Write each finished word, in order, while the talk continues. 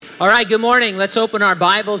All right, good morning. Let's open our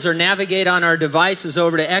Bibles or navigate on our devices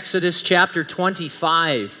over to Exodus chapter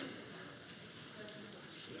 25.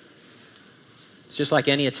 It's just like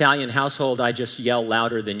any Italian household, I just yell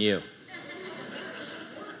louder than you.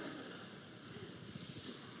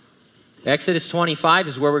 Exodus 25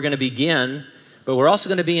 is where we're going to begin, but we're also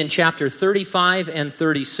going to be in chapter 35 and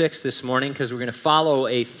 36 this morning because we're going to follow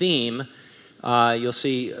a theme. You'll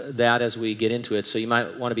see that as we get into it, so you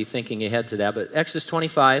might want to be thinking ahead to that. But Exodus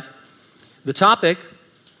 25, the topic,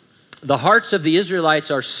 the hearts of the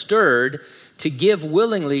Israelites are stirred to give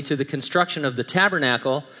willingly to the construction of the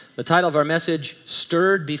tabernacle. The title of our message,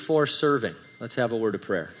 Stirred Before Serving. Let's have a word of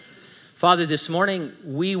prayer. Father, this morning,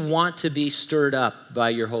 we want to be stirred up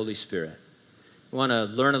by your Holy Spirit. We want to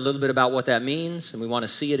learn a little bit about what that means, and we want to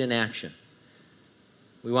see it in action.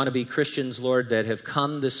 We want to be Christians, Lord, that have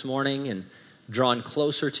come this morning and drawn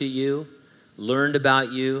closer to you, learned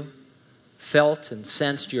about you, felt and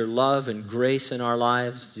sensed your love and grace in our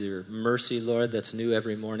lives, your mercy, Lord, that's new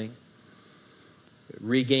every morning.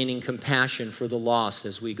 Regaining compassion for the lost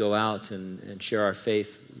as we go out and share our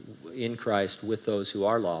faith in Christ with those who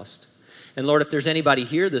are lost. And Lord, if there's anybody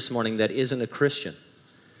here this morning that isn't a Christian,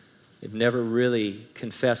 they've never really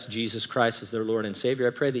confessed Jesus Christ as their Lord and Savior,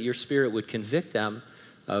 I pray that your Spirit would convict them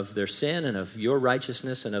of their sin and of your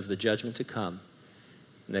righteousness and of the judgment to come,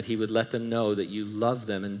 and that he would let them know that you loved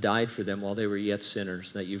them and died for them while they were yet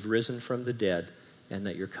sinners, that you've risen from the dead, and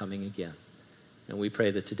that you're coming again. And we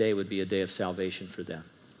pray that today would be a day of salvation for them.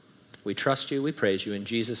 We trust you, we praise you in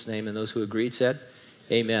Jesus' name, and those who agreed said,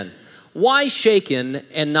 amen. Why shaken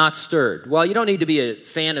and not stirred? Well, you don't need to be a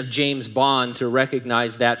fan of James Bond to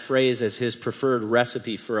recognize that phrase as his preferred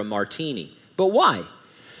recipe for a martini. But why?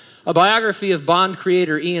 A biography of Bond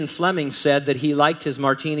creator Ian Fleming said that he liked his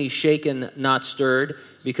martini shaken, not stirred,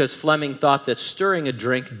 because Fleming thought that stirring a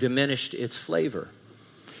drink diminished its flavor.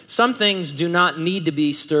 Some things do not need to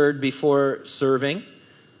be stirred before serving,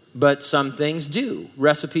 but some things do.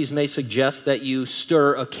 Recipes may suggest that you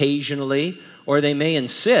stir occasionally, or they may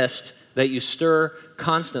insist that you stir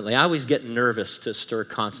constantly. I always get nervous to stir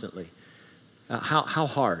constantly. How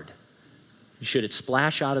hard? Should it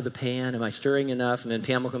splash out of the pan? Am I stirring enough? And then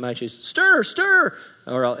Pam will come out and she's, stir, stir.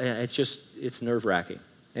 Or it's nerve-wracking.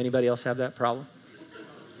 Anybody else have that problem?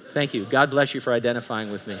 Thank you. God bless you for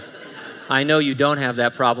identifying with me. I know you don't have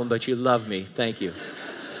that problem, but you love me. Thank you.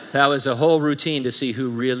 That was a whole routine to see who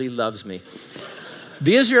really loves me.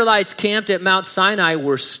 The Israelites camped at Mount Sinai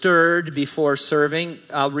were stirred before serving.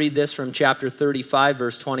 I'll read this from chapter 35,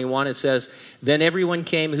 verse 21. It says, then everyone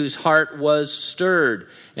came whose heart was stirred,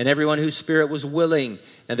 and everyone whose spirit was willing.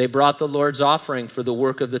 And they brought the Lord's offering for the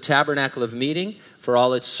work of the tabernacle of meeting, for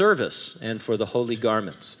all its service, and for the holy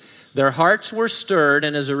garments. Their hearts were stirred,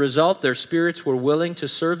 and as a result, their spirits were willing to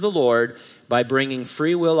serve the Lord by bringing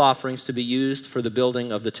free will offerings to be used for the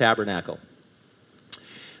building of the tabernacle.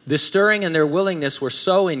 The stirring and their willingness were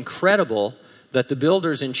so incredible that the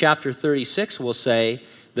builders in chapter 36 will say,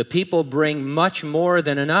 the people bring much more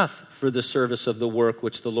than enough for the service of the work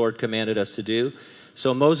which the Lord commanded us to do.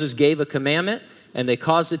 So Moses gave a commandment, and they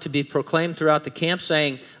caused it to be proclaimed throughout the camp,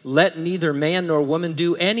 saying, let neither man nor woman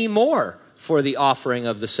do any more for the offering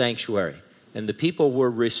of the sanctuary. And the people were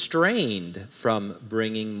restrained from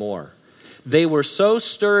bringing more. They were so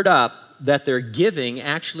stirred up that their giving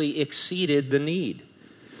actually exceeded the need.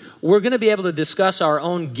 We're going to be able to discuss our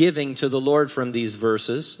own giving to the Lord from these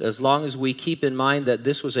verses, as long as we keep in mind that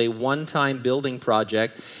this was a one-time building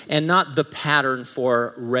project and not the pattern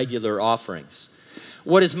for regular offerings.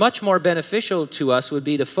 What is much more beneficial to us would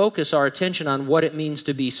be to focus our attention on what it means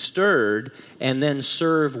to be stirred and then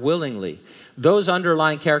serve willingly. Those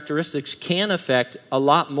underlying characteristics can affect a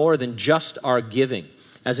lot more than just our giving.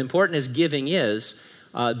 As important as giving is,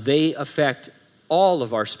 they affect all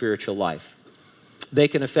of our spiritual life. They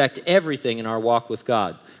can affect everything in our walk with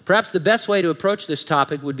God. Perhaps the best way to approach this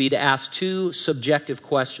topic would be to ask two subjective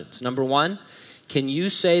questions. Number one, can you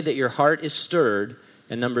say that your heart is stirred?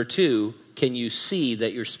 And number two, can you see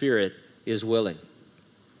that your spirit is willing?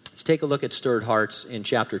 Let's take a look at stirred hearts in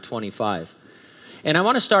chapter 25. And I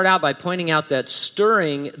want to start out by pointing out that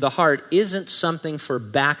stirring the heart isn't something for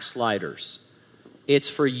backsliders. It's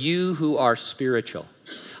for you who are spiritual.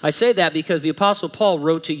 I say that because the Apostle Paul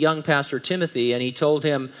wrote to young Pastor Timothy, and he told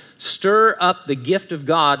him, stir up the gift of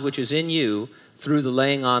God which is in you through the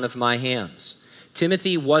laying on of my hands.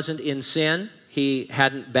 Timothy wasn't in sin. He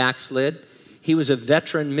hadn't backslid. He was a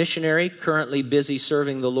veteran missionary, currently busy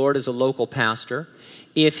serving the Lord as a local pastor.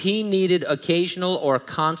 If he needed occasional or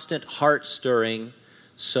constant heart stirring,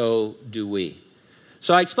 so do we.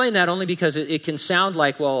 So I explain that only because it can sound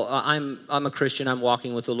like, well, I'm a Christian, I'm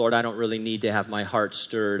walking with the Lord, I don't really need to have my heart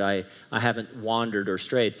stirred, I haven't wandered or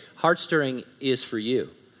strayed. Heart stirring is for you.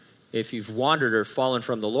 If you've wandered or fallen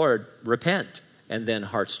from the Lord, repent, and then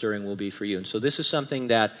heart stirring will be for you. And so this is something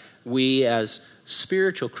that we as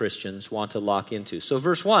spiritual Christians want to lock into. So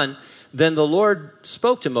verse 1, then the Lord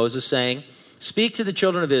spoke to Moses saying, speak to the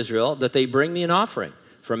children of Israel that they bring me an offering.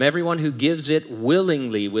 From everyone who gives it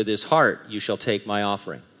willingly with his heart, you shall take my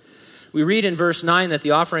offering. We read in verse 9 that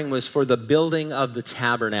the offering was for the building of the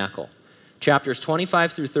tabernacle. Chapters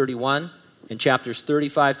 25 through 31 and chapters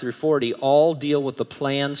 35 through 40 all deal with the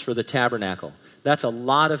plans for the tabernacle. That's a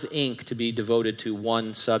lot of ink to be devoted to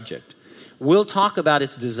one subject. We'll talk about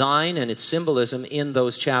its design and its symbolism in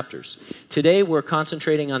those chapters. Today we're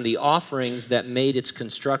concentrating on the offerings that made its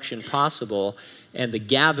construction possible and the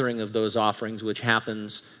gathering of those offerings, which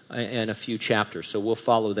happens in a few chapters. So we'll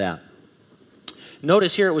follow that.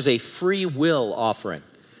 Notice here it was a free will offering.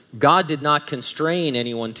 God did not constrain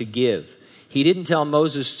anyone to give. He didn't tell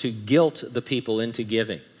Moses to guilt the people into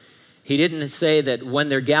giving. He didn't say that when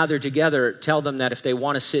they're gathered together, tell them that if they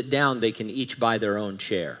want to sit down, they can each buy their own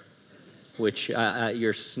chair, which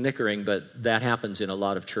you're snickering, but that happens in a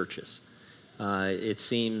lot of churches. It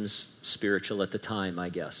seems spiritual at the time, I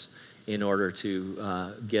guess, in order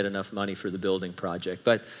to get enough money for the building project.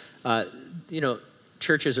 But,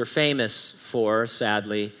 churches are famous for,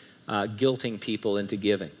 sadly, guilting people into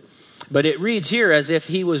giving. But it reads here as if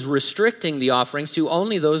he was restricting the offerings to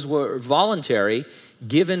only those who were voluntary,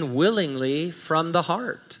 given willingly from the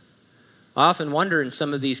heart. I often wonder in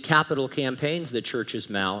some of these capital campaigns that churches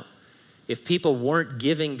mount, if people weren't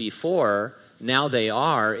giving before, now they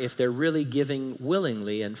are, if they're really giving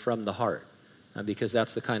willingly and from the heart. Because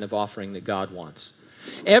that's the kind of offering that God wants.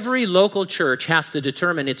 Every local church has to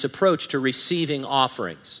determine its approach to receiving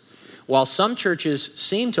offerings. While some churches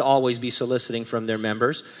seem to always be soliciting from their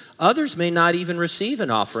members, others may not even receive an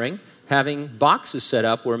offering, having boxes set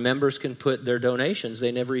up where members can put their donations.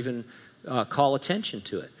 They never even call attention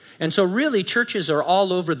to it. And so really, churches are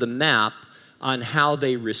all over the map on how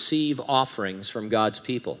they receive offerings from God's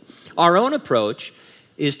people. Our own approach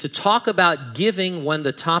is to talk about giving when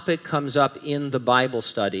the topic comes up in the Bible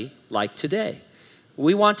study, like today.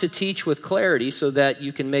 We want to teach with clarity so that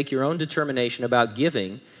you can make your own determination about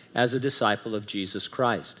giving as a disciple of Jesus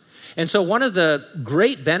Christ. And so one of the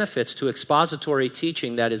great benefits to expository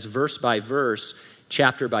teaching that is verse by verse,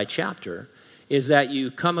 chapter by chapter, is that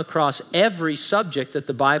you come across every subject that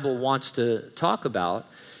the Bible wants to talk about,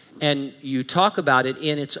 and you talk about it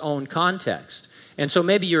in its own context. And so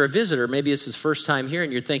maybe you're a visitor, maybe it's his first time here,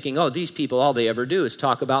 and you're thinking, oh, these people, all they ever do is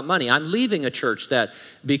talk about money. I'm leaving a church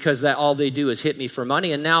because all they do is hit me for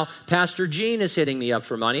money, and now Pastor Gene is hitting me up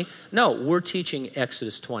for money. No, we're teaching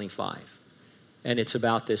Exodus 25, and it's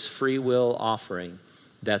about this free will offering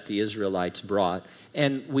that the Israelites brought.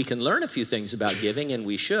 And we can learn a few things about giving, and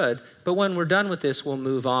we should, but when we're done with this, we'll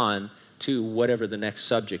move on to whatever the next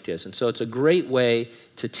subject is. And so it's a great way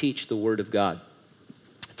to teach the Word of God.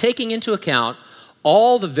 Taking into account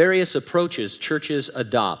all the various approaches churches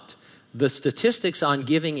adopt, the statistics on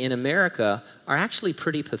giving in America are actually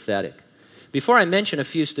pretty pathetic. Before I mention a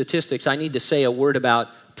few statistics, I need to say a word about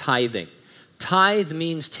tithing. Tithe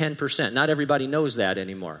means 10%. Not everybody knows that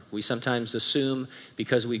anymore. We sometimes assume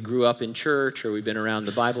because we grew up in church or we've been around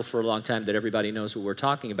the Bible for a long time that everybody knows what we're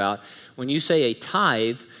talking about. When you say a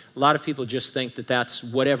tithe, a lot of people just think that that's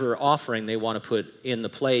whatever offering they want to put in the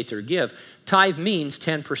plate or give. Tithe means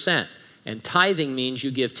 10%. And tithing means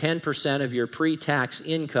you give 10% of your pre-tax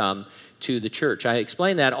income to the church. I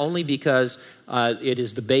explain that only because it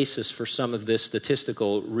is the basis for some of this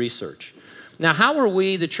statistical research. Now, how are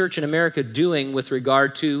we, the church in America, doing with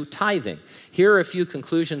regard to tithing? Here are a few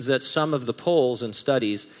conclusions that some of the polls and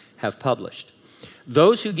studies have published.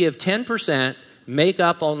 Those who give 10% make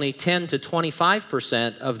up only 10 to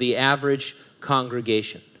 25% of the average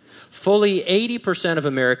congregation. Fully 80% of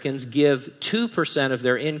Americans give 2% of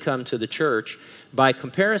their income to the church. By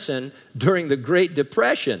comparison, during the Great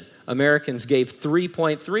Depression, Americans gave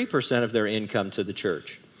 3.3% of their income to the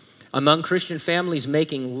church. Among Christian families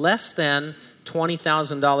making less than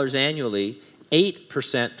 $20,000 annually,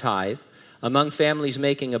 8% tithe. Among families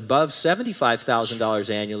making above $75,000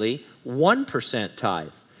 annually, 1%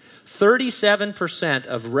 tithe. 37%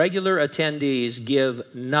 of regular attendees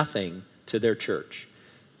give nothing to their church.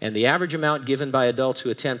 And the average amount given by adults who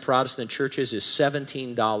attend Protestant churches is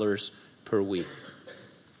 $17 per week.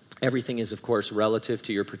 Everything is, of course, relative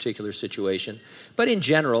to your particular situation. But in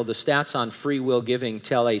general, the stats on free will giving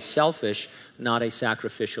tell a selfish, not a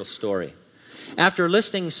sacrificial story. After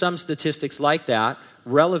listing some statistics like that,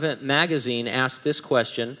 Relevant Magazine asked this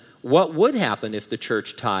question: what would happen if the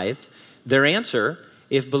church tithed? Their answer: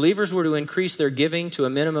 if believers were to increase their giving to a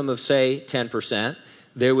minimum of, say, 10%,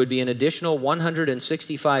 there would be an additional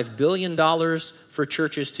 $165 billion for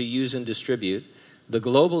churches to use and distribute. The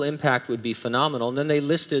global impact would be phenomenal. And then they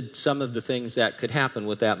listed some of the things that could happen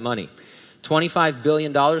with that money. $25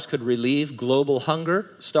 billion could relieve global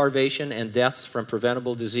hunger, starvation, and deaths from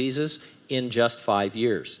preventable diseases in just 5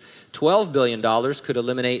 years. $12 billion could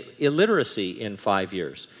eliminate illiteracy in 5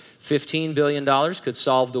 years. $15 billion could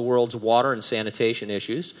solve the world's water and sanitation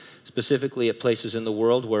issues, specifically at places in the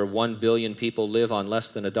world where 1 billion people live on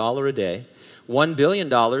less than $1 a day. $1 billion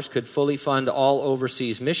could fully fund all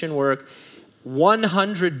overseas mission work.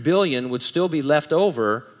 $100 billion would still be left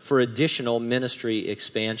over for additional ministry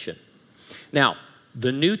expansion. Now,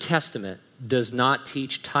 the New Testament does not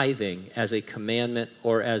teach tithing as a commandment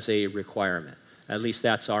or as a requirement. At least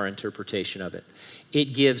that's our interpretation of it.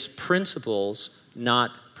 It gives principles,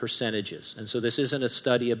 not percentages. And so this isn't a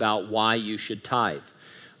study about why you should tithe.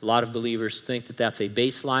 A lot of believers think that that's a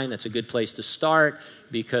baseline, that's a good place to start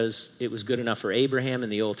because it was good enough for Abraham in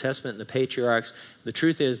the Old Testament and the patriarchs. The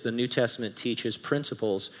truth is the New Testament teaches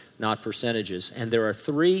principles, not percentages. And there are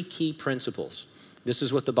 3 key principles. This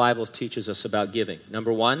is what the Bible teaches us about giving.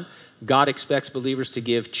 Number 1, God expects believers to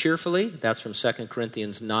give cheerfully. That's from 2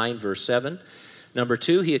 Corinthians 9, verse 7. Number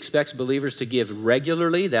 2, he expects believers to give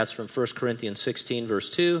regularly. That's from 1 Corinthians 16, verse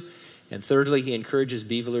 2. And thirdly, he encourages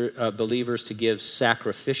believers to give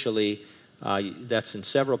sacrificially. That's in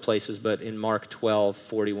several places, but in Mark 12,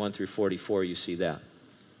 41 through 44, you see that.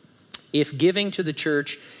 If giving to the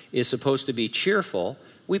church is supposed to be cheerful,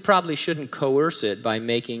 we probably shouldn't coerce it by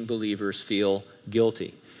making believers feel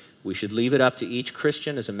guilty. We should leave it up to each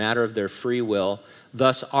Christian as a matter of their free will.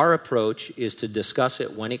 Thus, our approach is to discuss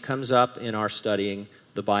it when it comes up in our studying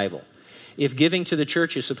the Bible. If giving to the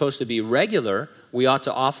church is supposed to be regular, we ought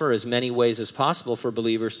to offer as many ways as possible for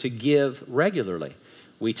believers to give regularly.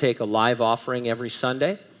 We take a live offering every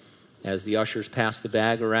Sunday. As the ushers pass the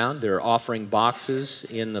bag around, there are offering boxes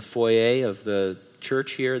in the foyer of the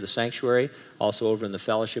church here, the sanctuary, also over in the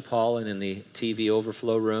fellowship hall and in the TV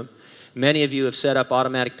overflow room. Many of you have set up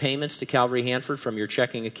automatic payments to Calvary Hanford from your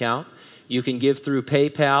checking account. You can give through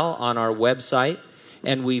PayPal on our website.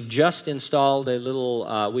 And we've just installed a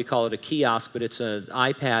little, we call it a kiosk, but it's an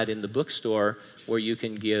iPad in the bookstore where you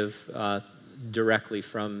can give directly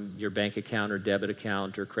from your bank account or debit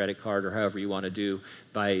account or credit card or however you want to do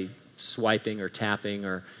by swiping or tapping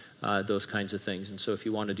or those kinds of things. And so if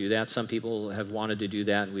you want to do that, some people have wanted to do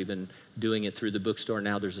that, and we've been doing it through the bookstore.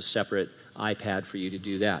 Now there's a separate iPad for you to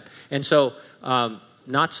do that. And so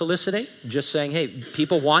not soliciting, just saying, hey,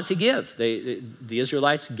 people want to give. The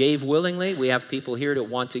Israelites gave willingly. We have people here that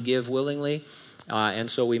want to give willingly. And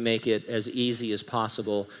so we make it as easy as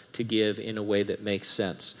possible to give in a way that makes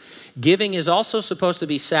sense. Giving is also supposed to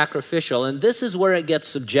be sacrificial, and this is where it gets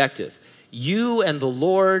subjective. You and the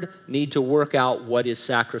Lord need to work out what is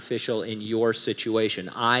sacrificial in your situation.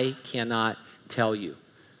 I cannot tell you.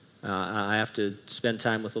 I have to spend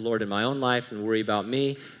time with the Lord in my own life and worry about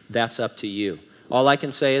me. That's up to you. All I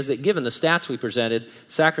can say is that given the stats we presented,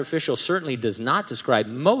 sacrificial certainly does not describe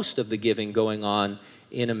most of the giving going on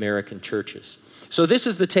in American churches. So this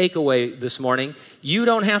is the takeaway this morning. You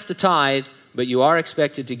don't have to tithe, but you are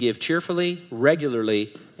expected to give cheerfully,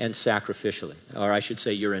 regularly, and sacrificially. Or I should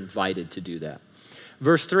say you're invited to do that.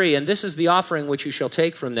 Verse 3, and this is the offering which you shall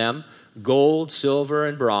take from them: gold, silver,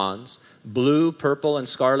 and bronze, blue, purple, and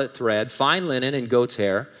scarlet thread, fine linen and goat's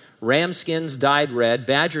hair, ram skins dyed red,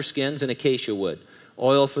 badger skins, and acacia wood,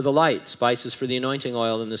 oil for the light, spices for the anointing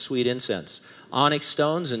oil and the sweet incense, onyx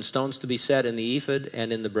stones and stones to be set in the ephod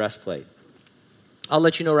and in the breastplate. I'll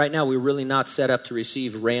let you know right now, we're really not set up to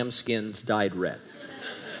receive ram skins dyed red.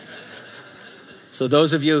 So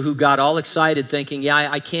those of you who got all excited thinking, yeah,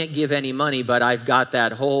 I can't give any money, but I've got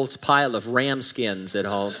that whole pile of ram skins at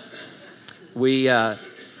home. There's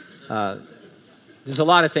a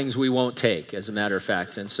lot of things we won't take, as a matter of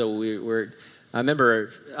fact. And so I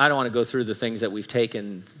remember, I don't want to go through the things that we've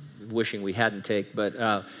taken, wishing we hadn't taken, but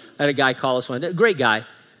I had a guy call us one day, great guy.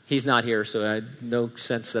 He's not here, so I had no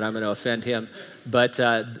sense that I'm going to offend him. But,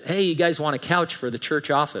 hey, you guys want a couch for the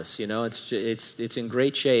church office? You know, it's in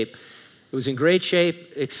great shape. It was in great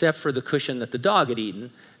shape except for the cushion that the dog had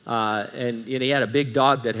eaten. And he had a big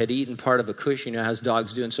dog that had eaten part of a cushion, as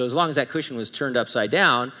dogs do. And so as long as that cushion was turned upside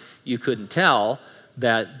down, you couldn't tell.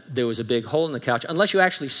 that there was a big hole in the couch, unless you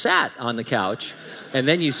actually sat on the couch, and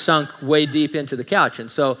then you sunk way deep into the couch. And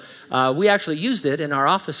so we actually used it in our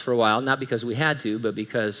office for a while, not because we had to, but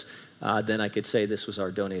because then I could say this was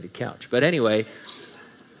our donated couch. But anyway,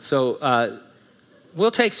 so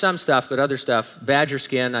we'll take some stuff, but other stuff, badger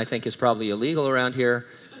skin, I think is probably illegal around here.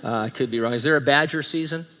 I could be wrong. Is there a badger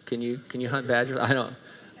season? Can you hunt badgers? I don't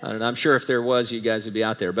know. I'm sure if there was, you guys would be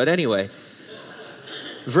out there. But anyway,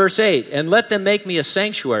 verse 8, and let them make me a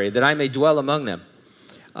sanctuary that I may dwell among them.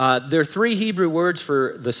 There are three Hebrew words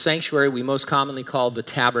for the sanctuary we most commonly call the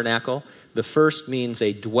tabernacle. The first means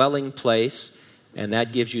a dwelling place, and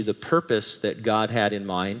that gives you the purpose that God had in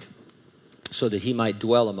mind so that he might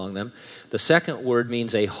dwell among them. The second word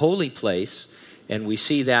means a holy place, and we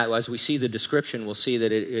see that as we see the description, we'll see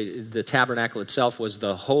that the tabernacle itself was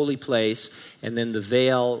the holy place, and then the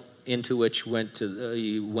veil into which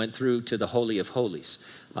you went through to the Holy of Holies.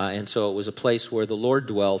 And so it was a place where the Lord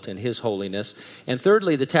dwelt in his holiness. And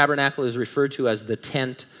thirdly, the tabernacle is referred to as the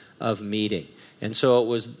tent of meeting. And so it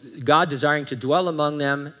was God desiring to dwell among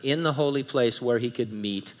them in the holy place where he could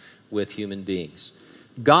meet with human beings.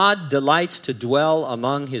 God delights to dwell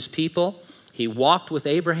among his people. He walked with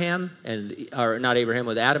with Adam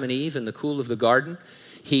and Eve in the cool of the garden.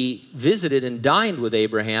 He visited and dined with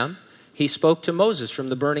Abraham. He spoke to Moses from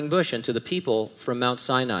the burning bush and to the people from Mount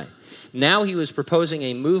Sinai. Now he was proposing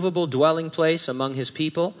a movable dwelling place among his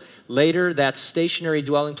people. Later, that stationary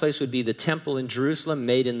dwelling place would be the temple in Jerusalem,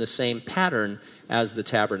 made in the same pattern as the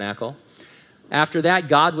tabernacle. After that,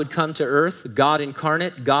 God would come to earth, God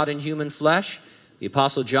incarnate, God in human flesh. The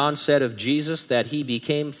Apostle John said of Jesus that he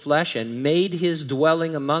became flesh and made his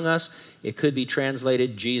dwelling among us. It could be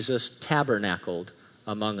translated, Jesus tabernacled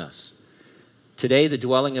among us. Today, the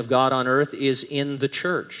dwelling of God on earth is in the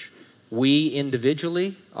church. We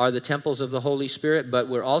individually are the temples of the Holy Spirit, but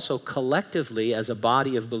we're also collectively, as a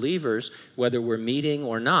body of believers, whether we're meeting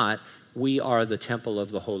or not, we are the temple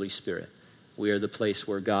of the Holy Spirit. We are the place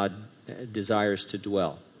where God desires to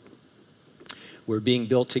dwell. We're being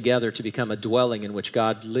built together to become a dwelling in which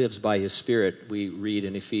God lives by his Spirit, we read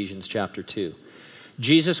in Ephesians chapter 2.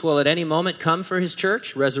 Jesus will at any moment come for his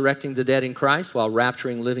church, resurrecting the dead in Christ while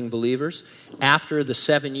rapturing living believers. After the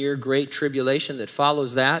 7-year great tribulation that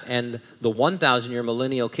follows that and the 1,000-year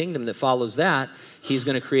millennial kingdom that follows that, he's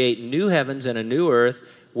going to create new heavens and a new earth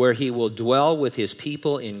where he will dwell with his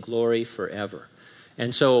people in glory forever.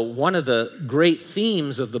 And so one of the great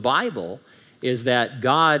themes of the Bible is that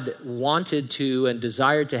God wanted to and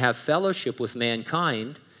desired to have fellowship with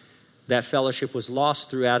mankind. That fellowship was lost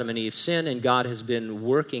through Adam and Eve's sin, and God has been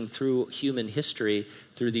working through human history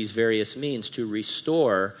through these various means to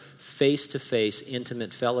restore face-to-face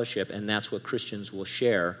intimate fellowship, and that's what Christians will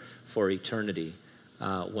share for eternity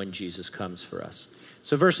when Jesus comes for us.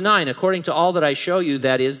 So verse 9, according to all that I show you,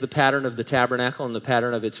 that is the pattern of the tabernacle and the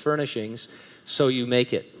pattern of its furnishings, so you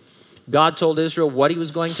make it. God told Israel what he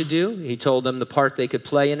was going to do. He told them the part they could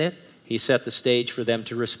play in it. He set the stage for them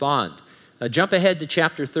to respond. Jump ahead to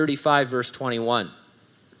chapter 35, verse 21.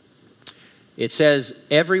 It says,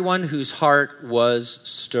 everyone whose heart was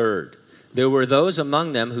stirred. There were those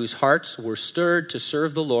among them whose hearts were stirred to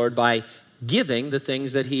serve the Lord by giving the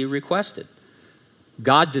things that he requested.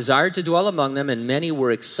 God desired to dwell among them, and many were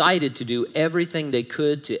excited to do everything they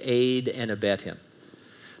could to aid and abet him.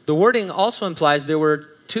 The wording also implies there were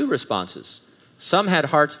two responses. Some had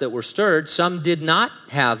hearts that were stirred. Some did not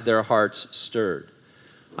have their hearts stirred.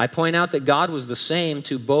 I point out that God was the same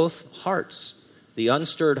to both hearts. The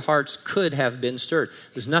unstirred hearts could have been stirred.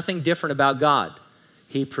 There's nothing different about God.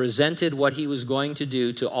 He presented what he was going to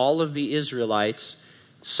do to all of the Israelites.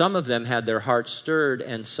 Some of them had their hearts stirred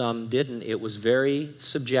and some didn't. It was very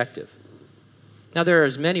subjective. Now, there are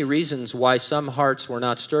as many reasons why some hearts were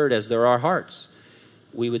not stirred as there are hearts.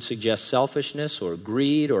 We would suggest selfishness or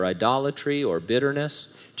greed or idolatry or bitterness.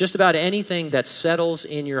 Just about anything that settles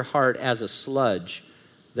in your heart as a sludge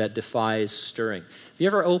that defies stirring. Have you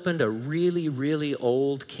ever opened a really, really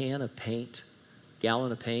old can of paint,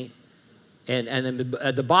 gallon of paint? And then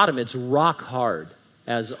at the bottom, it's rock hard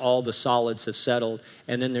as all the solids have settled.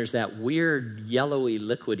 And then there's that weird yellowy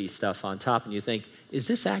liquidy stuff on top. And you think, is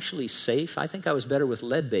this actually safe? I think I was better with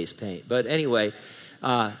lead-based paint. But anyway,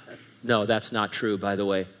 no, that's not true, by the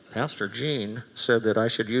way. Pastor Gene said that I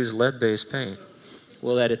should use lead-based paint.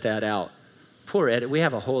 We'll edit that out. Poor edit. We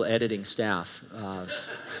have a whole editing staff.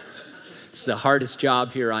 It's the hardest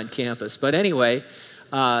job here on campus. But anyway,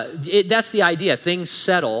 that's the idea. Things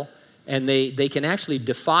settle, and they can actually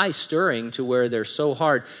defy stirring to where they're so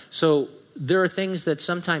hard. So there are things that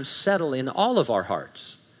sometimes settle in all of our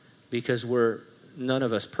hearts because we're none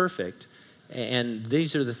of us perfect. And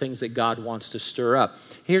these are the things that God wants to stir up.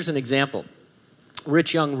 Here's an example.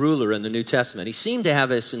 Rich young ruler in the New Testament. He seemed to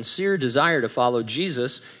have a sincere desire to follow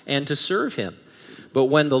Jesus and to serve him. But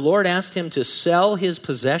when the Lord asked him to sell his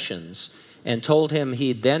possessions and told him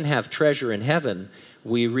he'd then have treasure in heaven,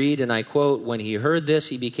 we read, and I quote, "When he heard this,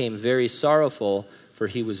 he became very sorrowful, for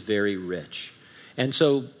he was very rich." And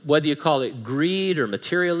so whether you call it greed or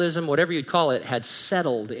materialism, whatever you call it, had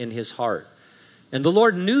settled in his heart. And the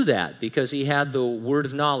Lord knew that because he had the word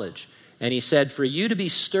of knowledge. And he said, for you to be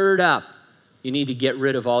stirred up, you need to get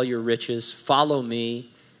rid of all your riches, follow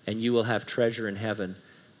me, and you will have treasure in heaven.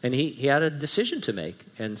 And he had a decision to make.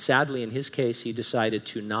 And sadly, in his case, he decided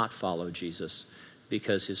to not follow Jesus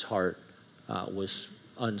because his heart was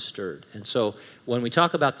unstirred. And so when we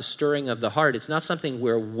talk about the stirring of the heart, it's not something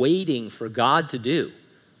we're waiting for God to do.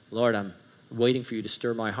 Lord, I'm waiting for you to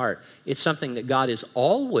stir my heart. It's something that God is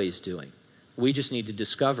always doing. We just need to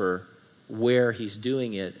discover where he's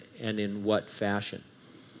doing it and in what fashion.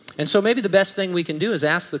 And so maybe the best thing we can do is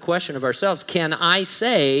ask the question of ourselves, can I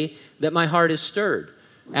say that my heart is stirred?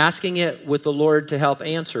 Asking it with the Lord to help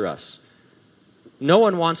answer us. No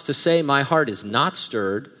one wants to say my heart is not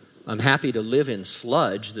stirred. I'm happy to live in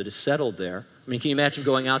sludge that is settled there. I mean, can you imagine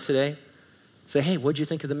going out today? Say, hey, what'd you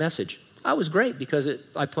think of the message? I was great because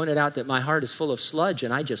I pointed out that my heart is full of sludge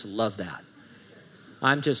and I just love that.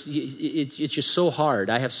 It's just so hard.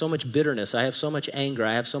 I have so much bitterness. I have so much anger.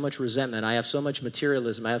 I have so much resentment. I have so much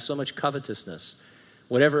materialism. I have so much covetousness,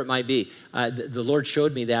 whatever it might be. The Lord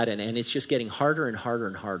showed me that, and it's just getting harder and harder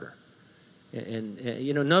and harder. And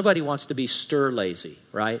you know, nobody wants to be stir lazy,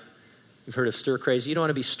 right? You've heard of stir crazy. You don't want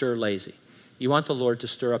to be stir lazy. You want the Lord to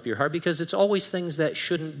stir up your heart because it's always things that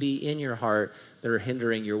shouldn't be in your heart that are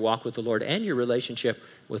hindering your walk with the Lord and your relationship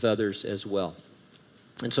with others as well.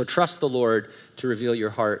 And so trust the Lord to reveal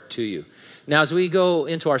your heart to you. Now, as we go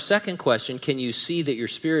into our second question, can you see that your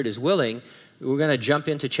spirit is willing? We're going to jump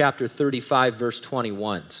into chapter 35, verse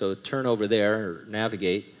 21. So turn over there or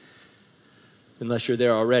navigate, unless you're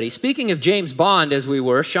there already. Speaking of James Bond, as we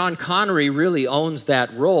were, Sean Connery really owns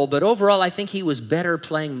that role. But overall, I think he was better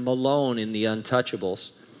playing Malone in The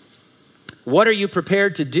Untouchables. What are you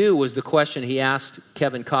prepared to do was the question he asked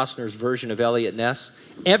Kevin Costner's version of Elliot Ness.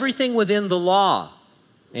 Everything within the law,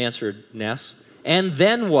 answered Ness. And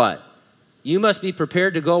then what? You must be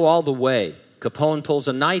prepared to go all the way. Capone pulls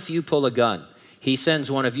a knife, you pull a gun. He sends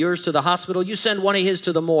one of yours to the hospital, you send one of his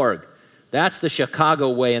to the morgue. That's the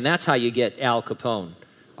Chicago way, and that's how you get Al Capone.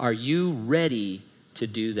 Are you ready to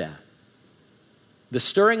do that? The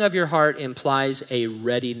stirring of your heart implies a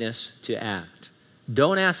readiness to act.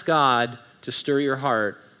 Don't ask God to stir your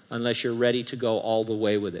heart unless you're ready to go all the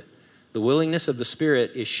way with it. The willingness of the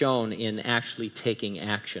Spirit is shown in actually taking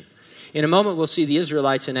action. In a moment, we'll see the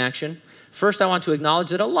Israelites in action. First, I want to acknowledge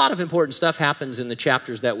that a lot of important stuff happens in the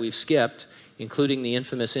chapters that we've skipped, including the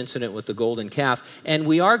infamous incident with the golden calf. And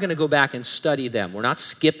we are going to go back and study them. We're not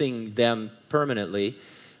skipping them permanently.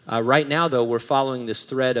 Right now, though, we're following this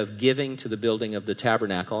thread of giving to the building of the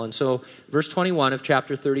tabernacle. And so, verse 21 of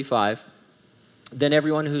chapter 35, then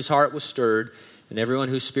everyone whose heart was stirred and everyone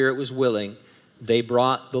whose spirit was willing, they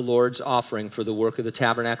brought the Lord's offering for the work of the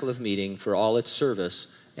tabernacle of meeting, for all its service,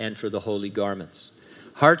 and for the holy garments.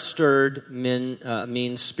 Heart stirred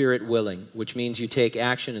means spirit willing, which means you take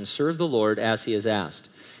action and serve the Lord as he has asked.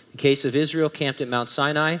 In the case of Israel camped at Mount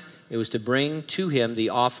Sinai, it was to bring to him the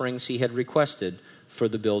offerings he had requested for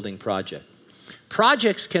the building project.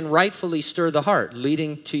 Projects can rightfully stir the heart,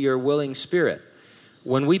 leading to your willing spirit.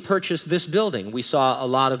 When we purchased this building, we saw a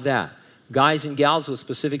lot of that. Guys and gals with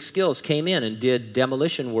specific skills came in and did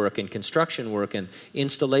demolition work and construction work and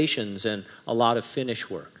installations and a lot of finish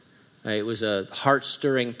work. It was a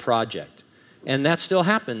heart-stirring project. And that still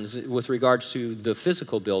happens with regards to the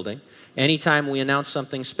physical building. Anytime we announce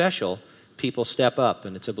something special, people step up,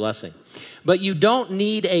 and it's a blessing. But you don't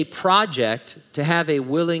need a project to have a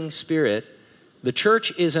willing spirit. The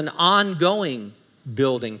church is an ongoing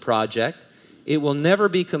building project. It will never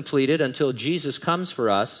be completed until Jesus comes for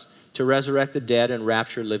us to resurrect the dead and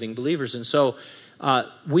rapture living believers. And so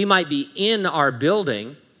we might be in our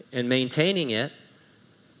building and maintaining it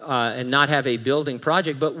and not have a building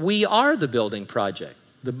project, but we are the building project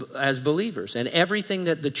as believers. And everything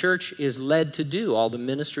that the church is led to do, all the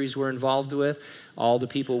ministries we're involved with, all the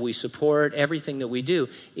people we support, everything that we do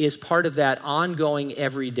is part of that ongoing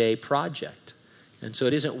everyday project. And so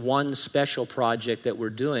it isn't one special project that we're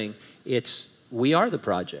doing. We are the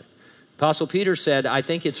project. Apostle Peter said, I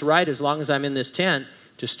think it's right as long as I'm in this tent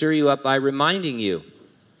to stir you up by reminding you.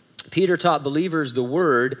 Peter taught believers the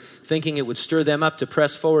word, thinking it would stir them up to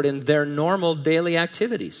press forward in their normal daily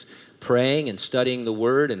activities. praying and studying the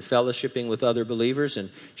Word and fellowshipping with other believers and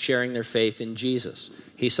sharing their faith in Jesus.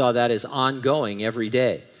 He saw that as ongoing every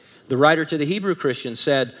day. The writer to the Hebrew Christians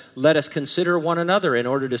said, let us consider one another in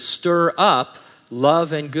order to stir up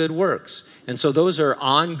love and good works. And so those are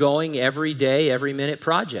ongoing, every day, every minute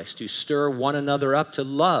projects to stir one another up to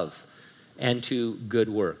love and to good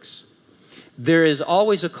works. There is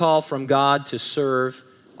always a call from God to serve,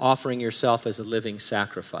 offering yourself as a living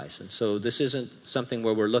sacrifice. And so this isn't something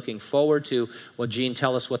where we're looking forward to, well, Gene,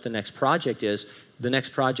 tell us what the next project is. The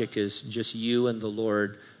next project is just you and the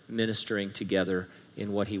Lord ministering together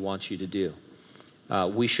in what he wants you to do.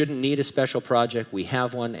 We shouldn't need a special project. We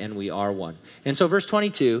have one, and we are one. And so verse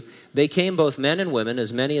 22, they came both men and women,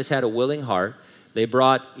 as many as had a willing heart. They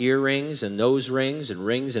brought earrings and nose rings and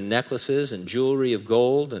rings and necklaces and jewelry of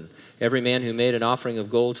gold, and every man who made an offering of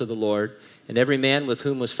gold to the Lord. And every man with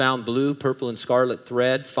whom was found blue, purple, and scarlet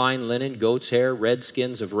thread, fine linen, goat's hair, red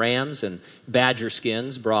skins of rams, and badger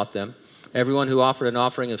skins brought them. Everyone who offered an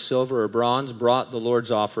offering of silver or bronze brought the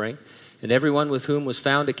Lord's offering. And everyone with whom was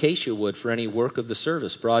found acacia wood for any work of the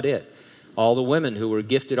service brought it. All the women who were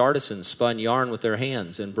gifted artisans spun yarn with their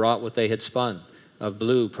hands and brought what they had spun of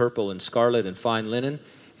blue, purple, and scarlet and fine linen.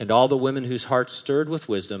 And all the women whose hearts stirred with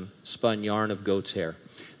wisdom spun yarn of goat's hair.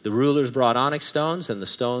 The rulers brought onyx stones, and the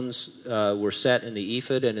stones were set in the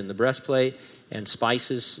ephod and in the breastplate, and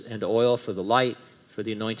spices and oil for the light, for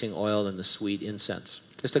the anointing oil and the sweet incense.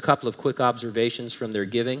 Just a couple of quick observations from their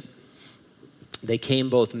giving. They came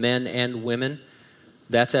both men and women.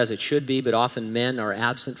 That's as it should be, but often men are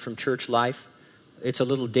absent from church life. It's a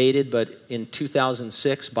little dated, but in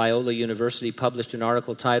 2006, Biola University published an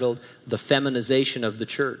article titled, The Feminization of the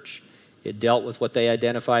Church. It dealt with what they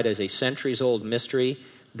identified as a centuries-old mystery.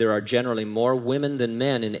 There are generally more women than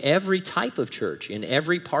men in every type of church, in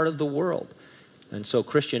every part of the world. And so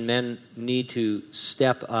Christian men need to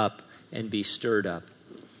step up and be stirred up.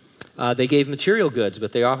 They gave material goods,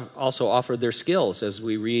 but they also offered their skills. As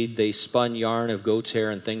we read, they spun yarn of goat's hair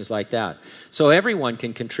and things like that. So everyone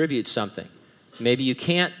can contribute something. Maybe you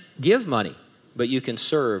can't give money, but you can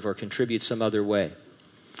serve or contribute some other way.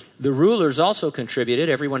 The rulers also contributed.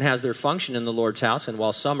 Everyone has their function in the Lord's house, and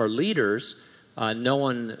while some are leaders, no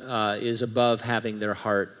one is above having their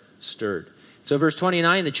heart stirred. So verse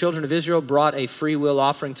 29, the children of Israel brought a free will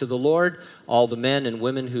offering to the Lord, all the men and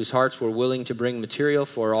women whose hearts were willing to bring material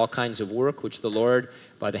for all kinds of work, which the Lord,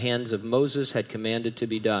 by the hands of Moses, had commanded to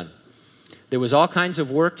be done. There was all kinds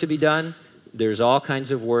of work to be done. There's all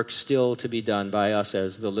kinds of work still to be done by us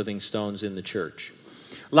as the living stones in the church.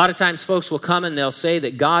 A lot of times folks will come and they'll say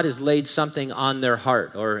that God has laid something on their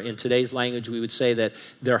heart, or in today's language we would say that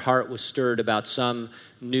their heart was stirred about some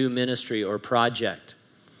new ministry or project.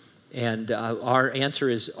 And our answer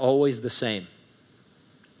is always the same.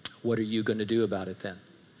 What are you going to do about it then? And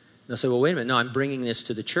they'll say, well, wait a minute. No, I'm bringing this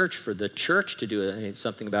to the church for the church to do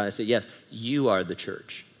something about it. I say, yes, you are the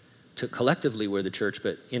church. Collectively, we're the church,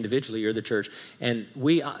 but individually, you're the church. And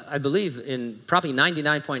I believe in probably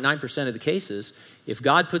 99.9% of the cases, if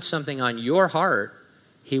God puts something on your heart,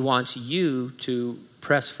 he wants you to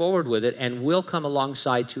press forward with it, and we'll come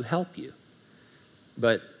alongside to help you.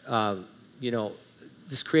 But,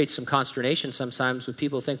 this creates some consternation sometimes when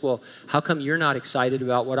people think, well, how come you're not excited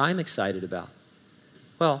about what I'm excited about?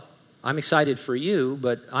 Well, I'm excited for you,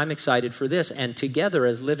 but I'm excited for this. And together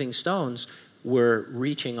as living stones, we're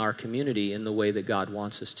reaching our community in the way that God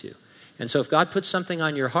wants us to. And so if God puts something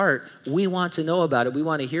on your heart, we want to know about it. We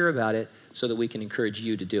want to hear about it so that we can encourage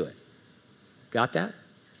you to do it. Got that?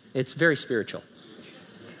 It's very spiritual.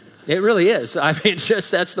 It really is. I mean,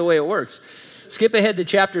 just that's the way it works. Skip ahead to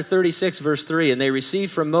chapter 36, verse 3. And they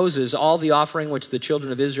received from Moses all the offering which the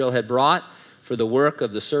children of Israel had brought for the work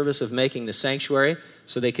of the service of making the sanctuary.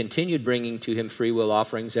 So they continued bringing to him free will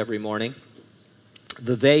offerings every morning.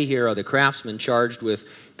 The they here are the craftsmen charged with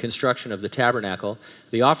construction of the tabernacle.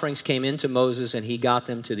 The offerings came into Moses, and he got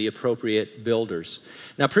them to the appropriate builders.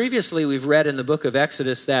 Now, previously, we've read in the book of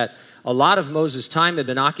Exodus that a lot of Moses' time had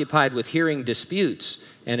been occupied with hearing disputes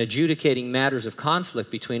and adjudicating matters of conflict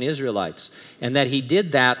between Israelites, and that he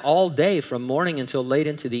did that all day from morning until late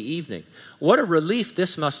into the evening. What a relief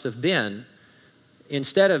this must have been.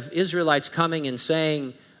 Instead of Israelites coming and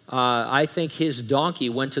saying, I think his donkey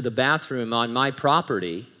went to the bathroom on my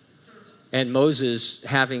property, and Moses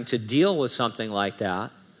having to deal with something like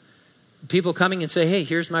that, people coming and say, hey,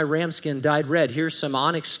 here's my ram skin dyed red, here's some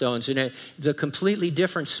onyx stones. And it's a completely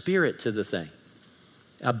different spirit to the thing,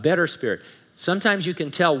 a better spirit. Sometimes you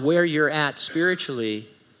can tell where you're at spiritually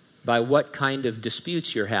by what kind of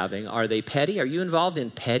disputes you're having. Are they petty? Are you involved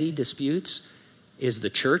in petty disputes? Is the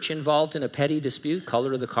church involved in a petty dispute?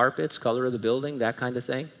 Color of the carpets, color of the building, that kind of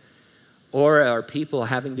thing? Or are people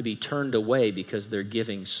having to be turned away because they're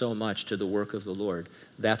giving so much to the work of the Lord?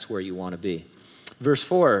 That's where you want to be. Verse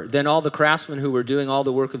 4, then all the craftsmen who were doing all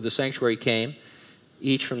the work of the sanctuary came,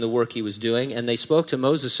 each from the work he was doing, and they spoke to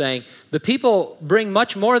Moses, saying, the people bring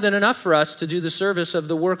much more than enough for us to do the service of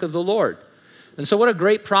the work of the Lord. And so what a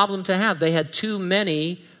great problem to have. They had too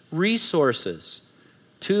many resources,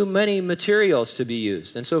 too many materials to be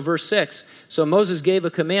used. And so verse 6, so Moses gave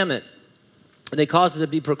a commandment, and they caused it to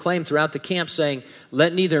be proclaimed throughout the camp, saying,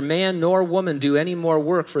 let neither man nor woman do any more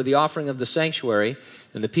work for the offering of the sanctuary.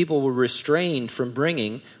 And the people were restrained from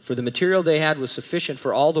bringing, for the material they had was sufficient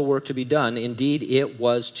for all the work to be done. Indeed, it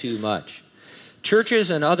was too much.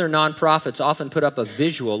 Churches and other nonprofits often put up a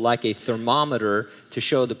visual like a thermometer to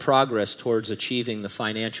show the progress towards achieving the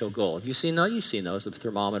financial goal. Have you seen those? You've seen those, the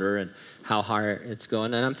thermometer and how high it's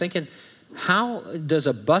going. And I'm thinking, how does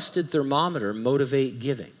a busted thermometer motivate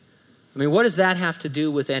giving? I mean, what does that have to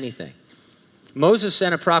do with anything? Moses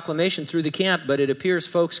sent a proclamation through the camp, but it appears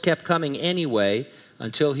folks kept coming anyway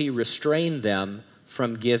until he restrained them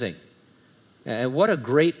from giving. And what a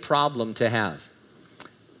great problem to have.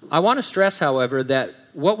 I want to stress, however, that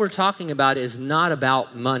what we're talking about is not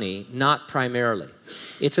about money, not primarily.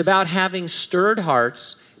 It's about having stirred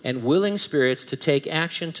hearts and willing spirits to take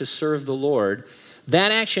action to serve the Lord.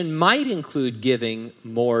 That action might include giving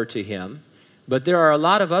more to him, but there are a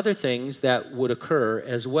lot of other things that would occur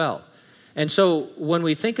as well. And so when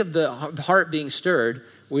we think of the heart being stirred,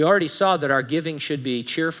 we already saw that our giving should be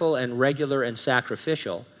cheerful and regular and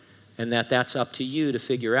sacrificial, and that's up to you to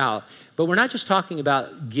figure out. But we're not just talking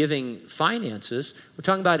about giving finances. We're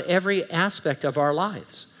talking about every aspect of our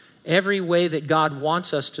lives, every way that God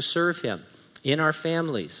wants us to serve him in our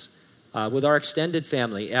families, with our extended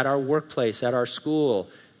family, at our workplace, at our school,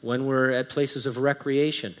 when we're at places of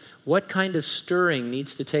recreation. What kind of stirring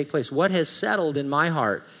needs to take place? What has settled in my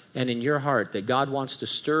heart and in your heart that God wants to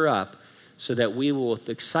stir up so that we will, with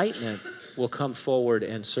excitement, will come forward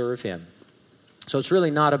and serve him? So it's really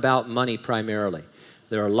not about money primarily.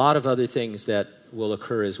 There are a lot of other things that will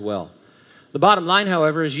occur as well. The bottom line,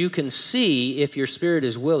 however, is you can see if your spirit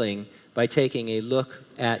is willing by taking a look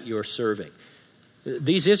at your serving.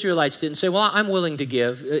 These Israelites didn't say, well, I'm willing to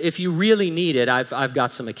give. If you really need it, I've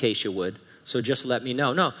got some acacia wood, so just let me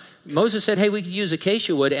know. No, Moses said, hey, we could use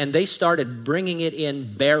acacia wood, and they started bringing it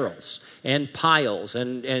in barrels and piles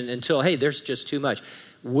and until, hey, there's just too much.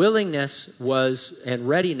 Willingness and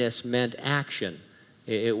readiness meant action.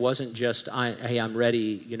 It wasn't just, hey, I'm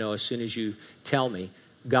ready, as soon as you tell me.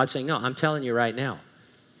 God's saying, no, I'm telling you right now.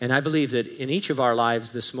 And I believe that in each of our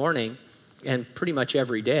lives this morning, and pretty much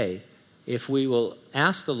every day, if we will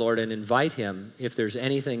ask the Lord and invite him, if there's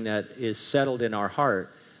anything that is settled in our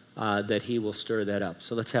heart, that he will stir that up.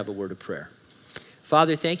 So let's have a word of prayer.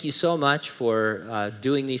 Father, thank you so much for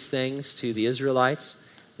doing these things to the Israelites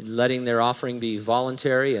and letting their offering be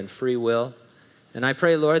voluntary and free will. And I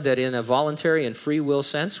pray, Lord, that in a voluntary and free will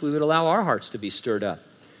sense, we would allow our hearts to be stirred up.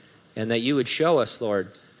 And that you would show us,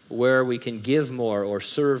 Lord, where we can give more or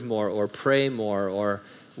serve more or pray more or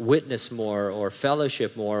witness more or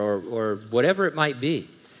fellowship more or whatever it might be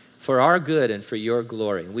for our good and for your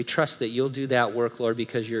glory. And we trust that you'll do that work, Lord,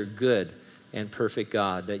 because you're good and perfect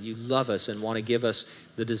God, that you love us and want to give us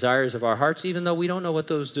the desires of our hearts, even though we don't know what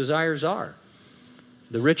those desires are.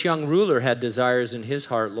 The rich young ruler had desires in his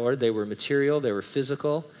heart, Lord. They were material, they were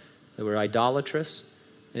physical, they were idolatrous,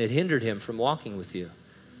 and it hindered him from walking with you.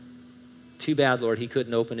 Too bad, Lord, he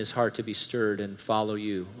couldn't open his heart to be stirred and follow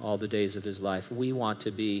you all the days of his life. We want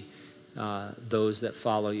to be those that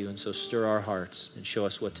follow you, and so stir our hearts and show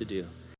us what to do.